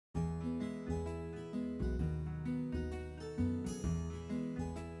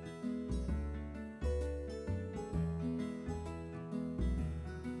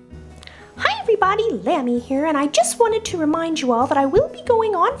everybody, Lammy here, and I just wanted to remind you all that I will be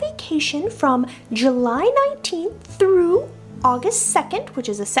going on vacation from July 19th through August 2nd, which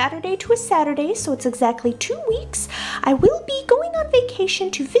is a Saturday to a Saturday, so it's exactly 2 weeks. I will be going on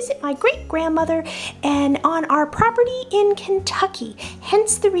vacation to visit my great-grandmother and on our property in Kentucky,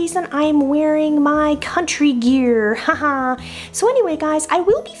 hence the reason I'm wearing my country gear, haha. So anyway guys, I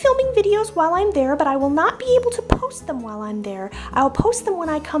will be filming videos while I'm there, but I will not be able to post them while I'm there. I'll post them when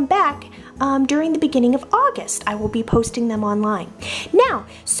I come back during the beginning of August. I will be posting them online. Now,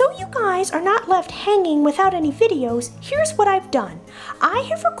 so you guys are not left hanging without any videos, here's what I've done. I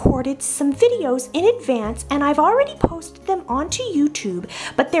have recorded some videos in advance and I've already posted them onto YouTube,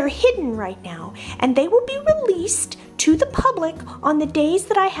 but they're hidden right now and they will be released to the public on the days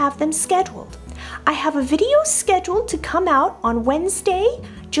that I have them scheduled. I have a video scheduled to come out on Wednesday,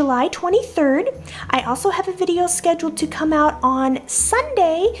 July 23rd. I also have a video scheduled to come out on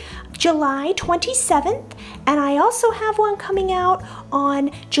Sunday, July 27th, and I also have one coming out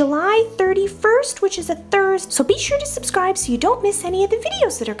on July 31st, which is a Thursday. So be sure to subscribe so you don't miss any of the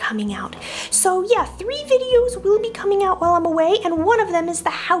videos that are coming out. So yeah, 3 videos will be coming out while I'm away, and one of them is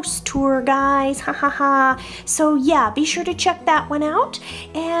the house tour, guys. Ha ha ha. So yeah, be sure to check that one out.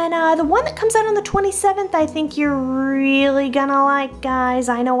 And the one that comes out on the 27th, I think you're really gonna like, guys.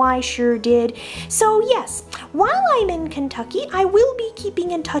 I know I sure did. So yes, while I'm in Kentucky, I will be keeping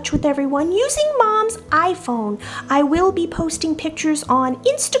in touch with everyone using Mom's iPhone. I will be posting pictures on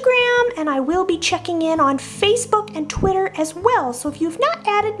Instagram and I will be checking in on Facebook and Twitter as well. So if you've not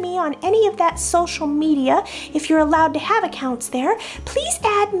added me on any of that social media, if you're allowed to have accounts there, please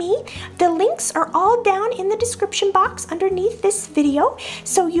add me. The links are all down in the description box underneath this video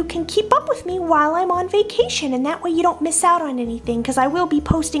so you can keep up with me while I'm on vacation, and that way you don't miss out on anything, because I will be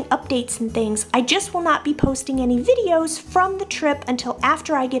posting updates and things. I just will not be posting any videos from the trip until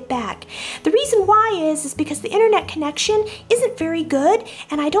after I get back. The reason why is because the internet connection isn't very good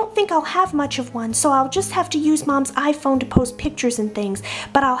and I don't think I'll have much of one, so I'll just have to use Mom's iPhone to post pictures and things,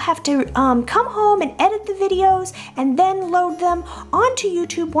 but I'll have to come home and edit the videos and then load them onto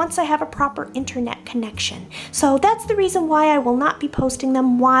YouTube once I have a proper internet connection. So that's the reason why I will not be posting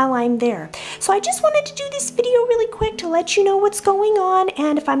them while I'm there. So I just wanted to do this video really quick to let you know what's going on,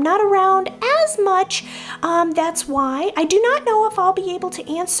 and if I'm not around as much, that's why. I do not know if I'll be able to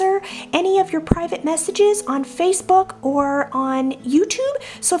answer any of your private messages on Facebook or on YouTube,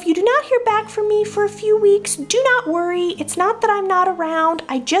 so if you do not hear back from me for a few weeks, do not worry. It's not that I'm not around,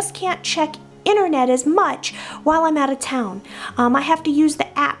 I just can't check internet as much while I'm out of town. I have to use the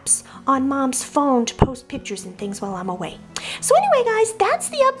apps on Mom's phone to post pictures and things while I'm away. So anyway guys, that's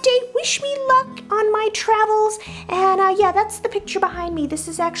the update. Wish me luck on my travels, and yeah, that's the picture behind me. This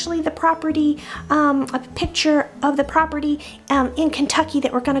is actually the property, a picture of the property in Kentucky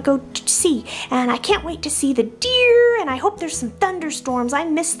that we're gonna go see, and I can't wait to see the deer, and I hope there's some thunderstorms. I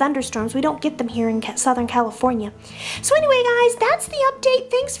miss thunderstorms. We don't get them here in Southern California. So anyway guys, that's the update.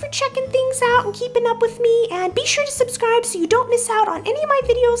 Thanks for checking things out and keeping up with me, and be sure to subscribe so you don't miss out on any of my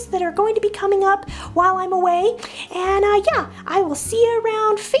videos that are going to be coming up while I'm away. And yeah, I will see you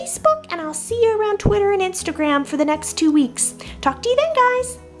around Facebook and I'll see you around Twitter and Instagram for the next 2 weeks. Talk to you then,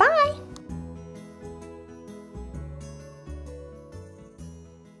 guys. Bye.